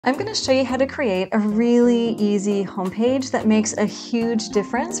I'm going to show you how to create a really easy homepage that makes a huge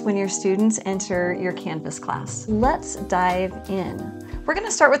difference when your students enter your Canvas class. Let's dive in. We're going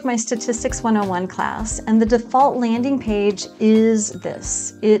to start with my Statistics 101 class, and the default landing page is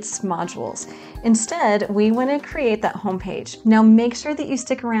this. It's modules. Instead, we want to create that homepage. Now make sure that you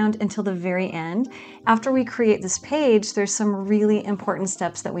stick around until the very end. After we create this page, there's some really important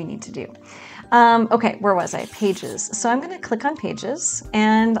steps that we need to do. Okay, where was I? Pages. So I'm going to click on Pages,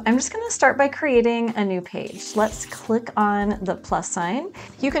 and I'm just going to start by creating a new page. Let's click on the plus sign.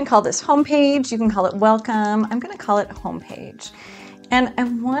 You can call this Homepage, you can call it Welcome. I'm going to call it Homepage. And I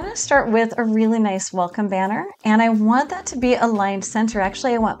want to start with a really nice welcome banner, and I want that to be aligned center.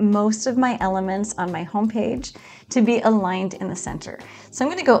 Actually, I want most of my elements on my homepage to be aligned in the center. So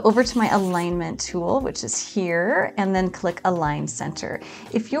I'm going to go over to my alignment tool, which is here, and then click Align Center.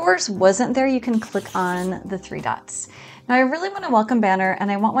 If yours wasn't there, you can click on the three dots. Now I really want a welcome banner,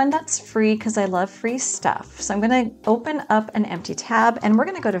 and I want one that's free because I love free stuff. So I'm going to open up an empty tab, and we're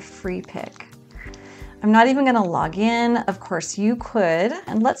going to go to Free Pick. I'm not even going to log in. Of course you could,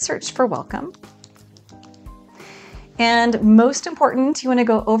 and let's search for welcome. And most important, you want to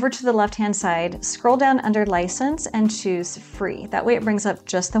go over to the left-hand side, scroll down under license and choose free. That way it brings up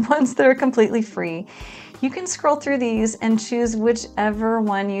just the ones that are completely free. You can scroll through these and choose whichever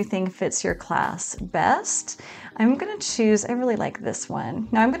one you think fits your class best. I'm going to choose, I really like this one.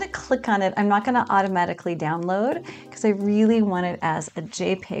 Now I'm going to click on it. I'm not going to automatically download because I really want it as a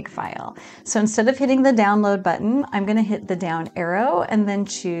JPEG file. So instead of hitting the download button, I'm going to hit the down arrow and then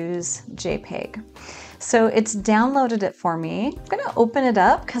choose JPEG. So it's downloaded it for me. I'm going to open it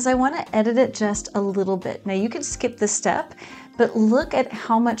up because I want to edit it just a little bit. Now you could skip this step, but look at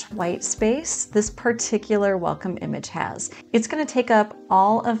how much white space this particular welcome image has. It's going to take up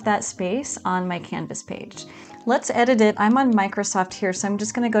all of that space on my Canvas page. Let's edit it. I'm on Microsoft here, so I'm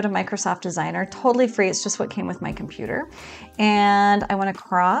just going to go to Microsoft Designer. Totally free. It's just what came with my computer. And I want to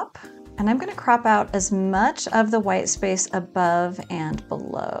crop. And I'm going to crop out as much of the white space above and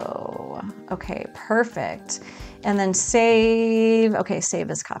below. Okay, perfect. And then save. Okay, save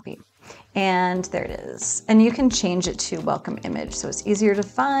as copy. And there it is. And you can change it to welcome image so it's easier to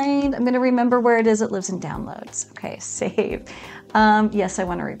find. I'm going to remember where it is. It lives in downloads. Okay, save. Yes, I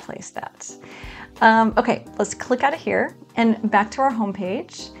want to replace that. Okay, let's click out of here and back to our home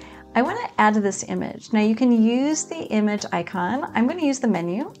page. I want to add this image. Now you can use the image icon. I'm going to use the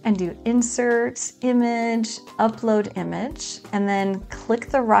menu and do Insert, Image, Upload Image, and then click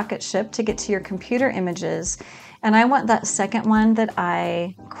the rocket ship to get to your computer images. And I want that second one that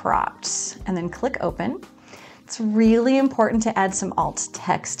I cropped, and then click Open. It's really important to add some alt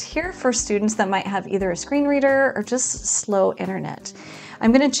text here for students that might have either a screen reader or just slow internet.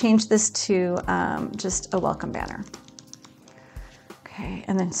 I'm going to change this to just a welcome banner. Okay,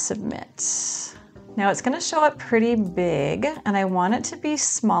 and then submit. Now it's going to show up pretty big, and I want it to be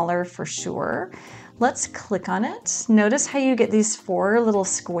smaller for sure. Let's click on it. Notice how you get these 4 little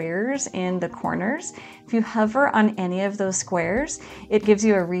squares in the corners. If you hover on any of those squares, it gives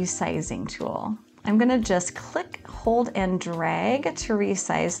you a resizing tool. I'm going to just click, hold, and drag to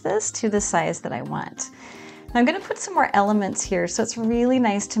resize this to the size that I want. I'm going to put some more elements here, so it's really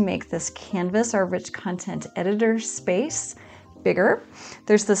nice to make this Canvas, our rich content editor space, bigger.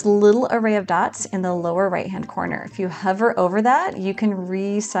 There's this little array of dots in the lower right-hand corner. If you hover over that, you can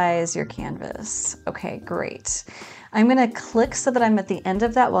resize your canvas. Okay, great. I'm going to click so that I'm at the end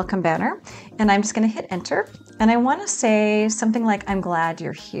of that welcome banner, and I'm just going to hit enter. And I want to say something like, I'm glad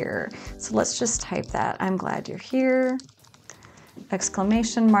you're here. So let's just type that. I'm glad you're here.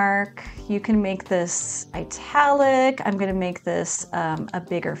 Exclamation mark. You can make this italic. I'm going to make this a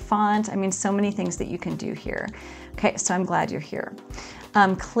bigger font. I mean, so many things that you can do here. Okay, so I'm glad you're here.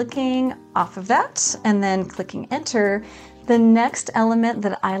 Clicking off of that and then clicking enter. The next element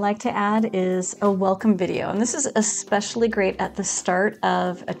that I like to add is a welcome video. And this is especially great at the start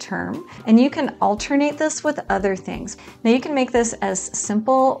of a term. And you can alternate this with other things. Now you can make this as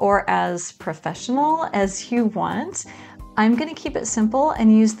simple or as professional as you want. I'm going to keep it simple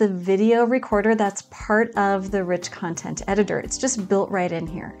and use the video recorder that's part of the rich content editor. It's just built right in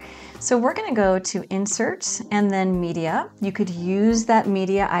here. So we're going to go to Insert and then Media. You could use that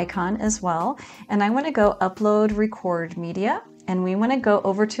media icon as well. And I want to go Upload Record Media. And we want to go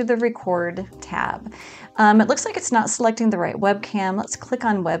over to the Record tab. It looks like it's not selecting the right webcam. Let's click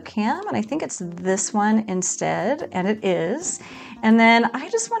on Webcam, and I think it's this one instead, and it is. And then I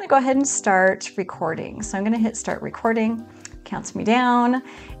just want to go ahead and start recording. So I'm going to hit Start Recording, counts me down,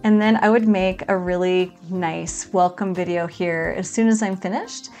 and then I would make a really nice welcome video here as soon as I'm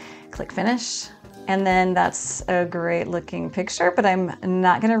finished. Click Finish. And then that's a great looking picture, but I'm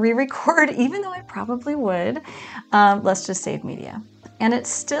not gonna re-record even though I probably would. Let's just save media. And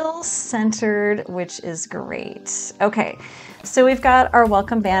it's still centered, which is great. Okay, so we've got our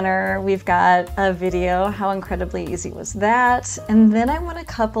welcome banner, we've got a video. How incredibly easy was that? And then I want a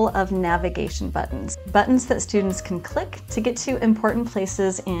couple of navigation buttons, buttons that students can click to get to important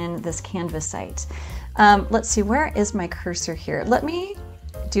places in this Canvas site. Let's see, where is my cursor here? Let me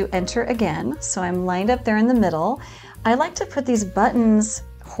do enter again. So I'm lined up there in the middle. I like to put these buttons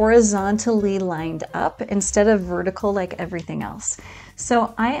horizontally lined up instead of vertical like everything else.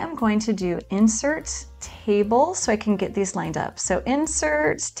 So I am going to do insert table so I can get these lined up. So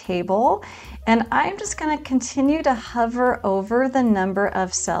insert table, and I'm just going to continue to hover over the number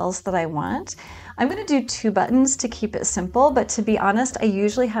of cells that I want. I'm going to do 2 buttons to keep it simple, but to be honest, I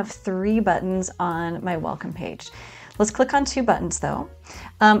usually have 3 buttons on my welcome page. Let's click on 2 buttons though.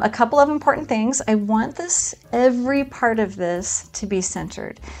 A couple of important things. I want every part of this to be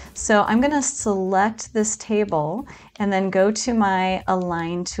centered. So I'm going to select this table and then go to my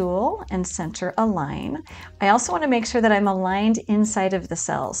align tool and center align. I also want to make sure that I'm aligned inside of the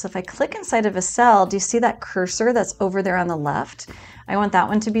cells. So if I click inside of a cell, do you see that cursor that's over there on the left? I want that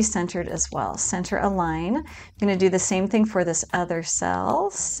one to be centered as well. Center align. I'm going to do the same thing for this other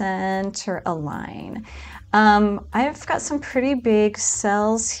cell. Center align. I've got some pretty big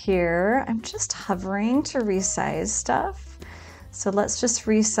cells here. I'm just hovering to resize stuff. So let's just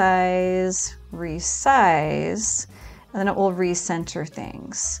resize, and then it will recenter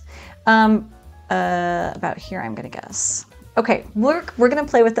things. About here, I'm gonna guess. Okay, we're gonna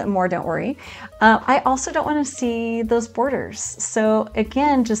play with it more, don't worry. I also don't wanna see those borders. So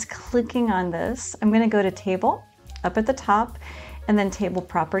again, just clicking on this, I'm gonna go to table, up at the top, and then table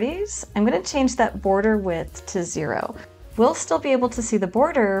properties. I'm going to change that border width to 0. We'll still be able to see the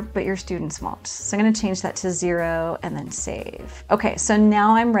border, but your students won't. So I'm going to change that to 0 and then save. Okay, so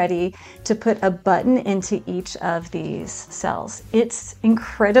now I'm ready to put a button into each of these cells. It's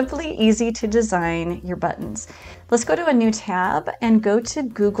incredibly easy to design your buttons. Let's go to a new tab and go to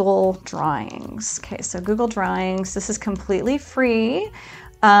Google Drawings. Okay, so Google Drawings, this is completely free.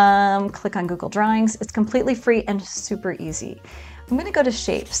 Click on Google Drawings. It's completely free and super easy. I'm going to go to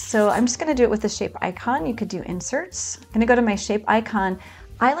shapes. So I'm just going to do it with the shape icon. You could do inserts. I'm going to go to my shape icon.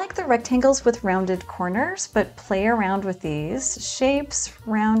 I like the rectangles with rounded corners, but play around with these. Shapes,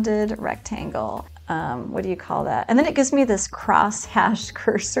 rounded rectangle. What do you call that? And then it gives me this cross hash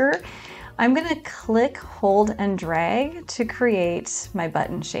cursor. I'm going to click, hold, and drag to create my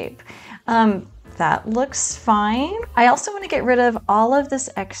button shape. That looks fine. I also want to get rid of all of this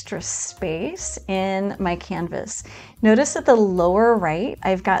extra space in my canvas. Notice at the lower right,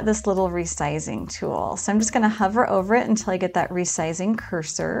 I've got this little resizing tool. So I'm just going to hover over it until I get that resizing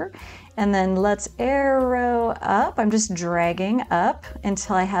cursor. And then let's arrow up. I'm just dragging up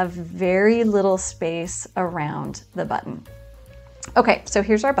until I have very little space around the button. Okay, so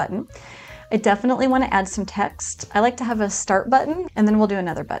here's our button. I definitely want to add some text. I like to have a start button and then we'll do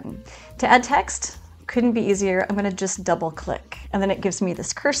another button. To add text, couldn't be easier. I'm going to just double click and then it gives me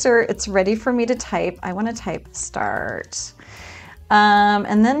this cursor. It's ready for me to type. I want to type start.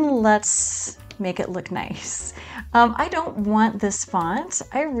 And then let's make it look nice. I don't want this font.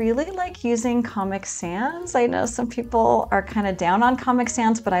 I really like using Comic Sans. I know some people are kind of down on Comic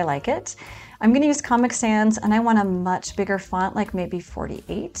Sans, but I like it. I'm going to use Comic Sans and I want a much bigger font, like maybe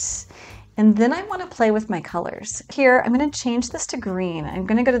 48. And then I want to play with my colors. Here, I'm going to change this to green. I'm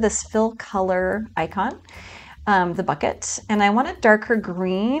going to go to this fill color icon, the bucket, and I want a darker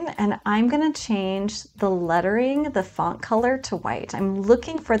green, and I'm going to change the lettering, the font color to white. I'm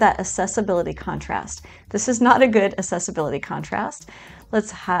looking for that accessibility contrast. This is not a good accessibility contrast.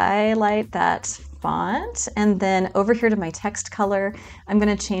 Let's highlight that font, and then over here to my text color, I'm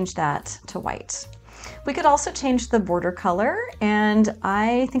going to change that to white. We could also change the border color, and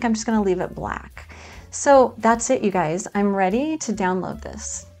I think I'm just going to leave it black. So that's it, you guys. I'm ready to download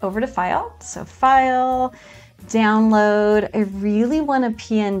this. Over to File. So File, Download. I really want a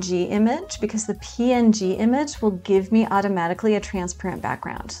PNG image because the PNG image will give me automatically a transparent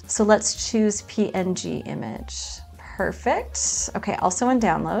background. So let's choose PNG image. Perfect. Okay, also in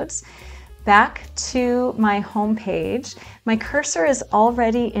Downloads. Back to my home page. My cursor is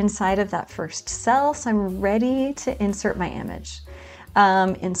already inside of that first cell, so I'm ready to insert my image.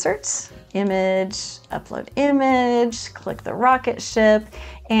 Insert, image, upload image, click the rocket ship,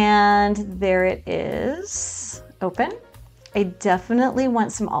 and there it is. Open. I definitely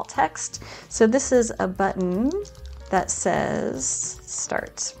want some alt text. So this is a button that says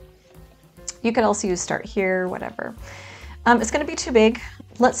start. You could also use start here, whatever. It's going to be too big.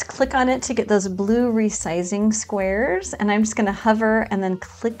 Let's click on it to get those blue resizing squares, and I'm just going to hover and then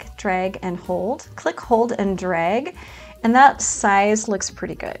click, drag, and hold. Click, hold, and drag, and that size looks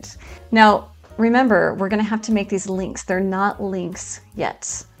pretty good. Now, remember, we're going to have to make these links. They're not links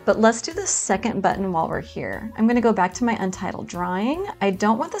yet. But let's do the second button while we're here. I'm going to go back to my untitled drawing. I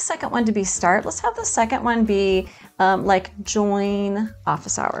don't want the second one to be start. Let's have the second one be like join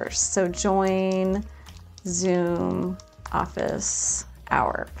office hours. So join Zoom office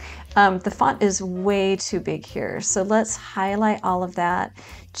hour. The font is way too big here. So let's highlight all of that.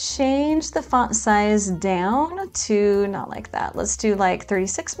 Change the font size down to not like that. Let's do like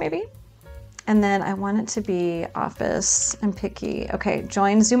 36 maybe. And then I want it to be office and picky. Okay,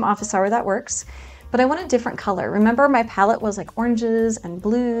 join Zoom office hour, that works. But I want a different color. Remember my palette was like oranges and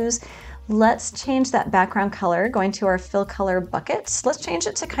blues. Let's change that background color, going to our fill color buckets. Let's change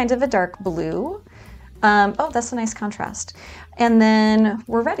it to kind of a dark blue. Oh, that's a nice contrast. And then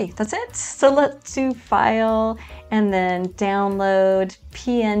we're ready, that's it. So let's do file and then download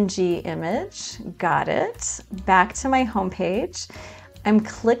PNG image. Got it. Back to my home page. I'm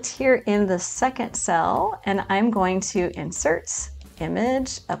clicked here in the second cell and I'm going to insert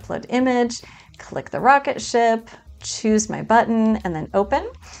image, upload image, click the rocket ship, choose my button and then open.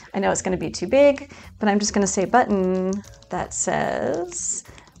 I know it's going to be too big, but I'm just going to say button that says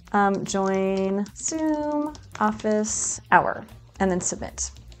join Zoom office hour and then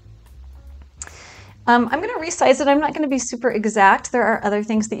submit. I'm going to resize it. I'm not going to be super exact. There are other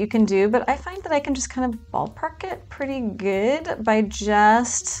things that you can do, but I find that I can just kind of ballpark it pretty good by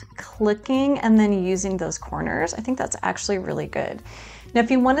just clicking and then using those corners. I think that's actually really good. Now,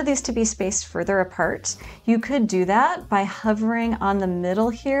 if you wanted these to be spaced further apart, you could do that by hovering on the middle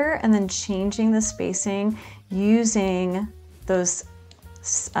here and then changing the spacing using those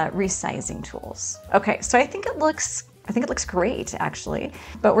resizing tools. Okay, so I think it looks great actually,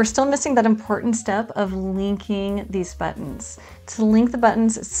 but we're still missing that important step of linking these buttons. To link the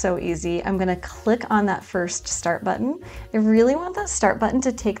buttons, it's so easy. I'm gonna click on that first start button. I really want that start button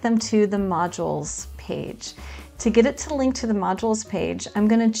to take them to the modules page. To get it to link to the modules page, I'm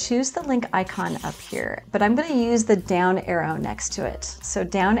gonna choose the link icon up here, but I'm gonna use the down arrow next to it. So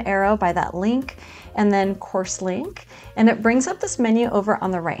down arrow by that link, and then course link, and it brings up this menu over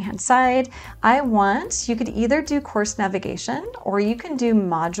on the right hand side. You could either do course navigation or you can do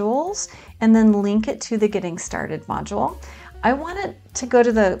modules and then link it to the getting started module. I want it to go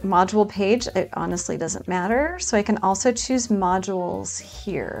to the module page. It honestly doesn't matter. So I can also choose modules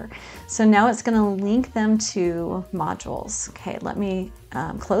here. So now it's going to link them to modules. Okay, let me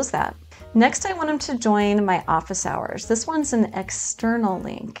close that. Next, I want them to join my office hours. This one's an external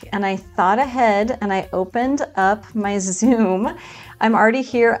link, and I thought ahead and I opened up my Zoom. I'm already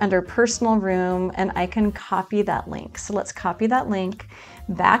here under personal room and I can copy that link. So let's copy that link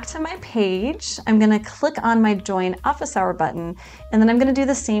back to my page. I'm going to click on my join office hour button, and then I'm going to do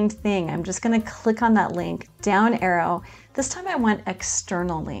the same thing. I'm just going to click on that link, down arrow. This time I want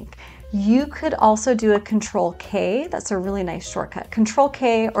external link. You could also do a Control K. That's a really nice shortcut. Control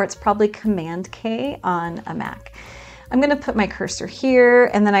K, or it's probably Command K on a Mac. I'm going to put my cursor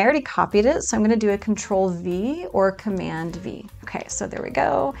here, and then I already copied it, so I'm going to do a Control V or Command V. Okay, so there we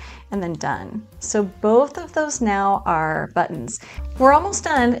go, and then done. So both of those now are buttons. We're almost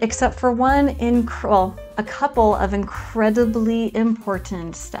done, except for a couple of incredibly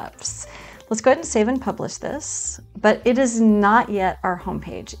important steps. Let's go ahead and save and publish this, but it is not yet our home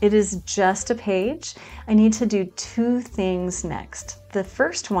page. It is just a page. I need to do two things next. The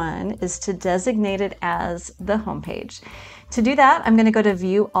first one is to designate it as the home page. To do that, I'm going to go to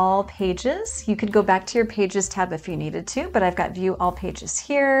View All Pages. You could go back to your Pages tab if you needed to, but I've got View All Pages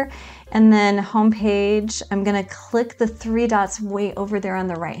here. And then Home Page, I'm going to click the three dots way over there on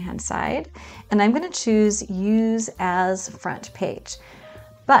the right-hand side, and I'm going to choose Use as Front Page.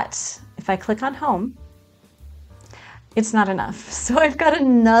 But if I click on Home, it's not enough. So I've got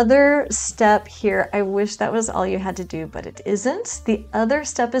another step here. I wish that was all you had to do, but it isn't. The other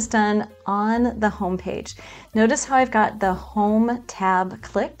step is done on the home page. Notice how I've got the Home tab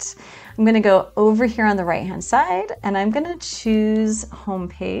clicked. I'm going to go over here on the right-hand side, and I'm going to choose Home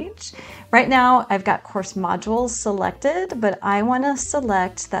Page. Right now, I've got Course Modules selected, but I want to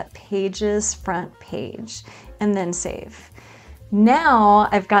select that Pages Front Page, and then Save. Now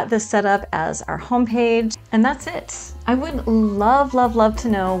I've got this set up as our home page, and that's it. I would love, love, love to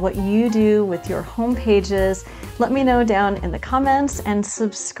know what you do with your home pages. Let me know down in the comments and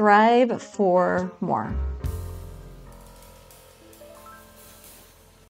subscribe for more.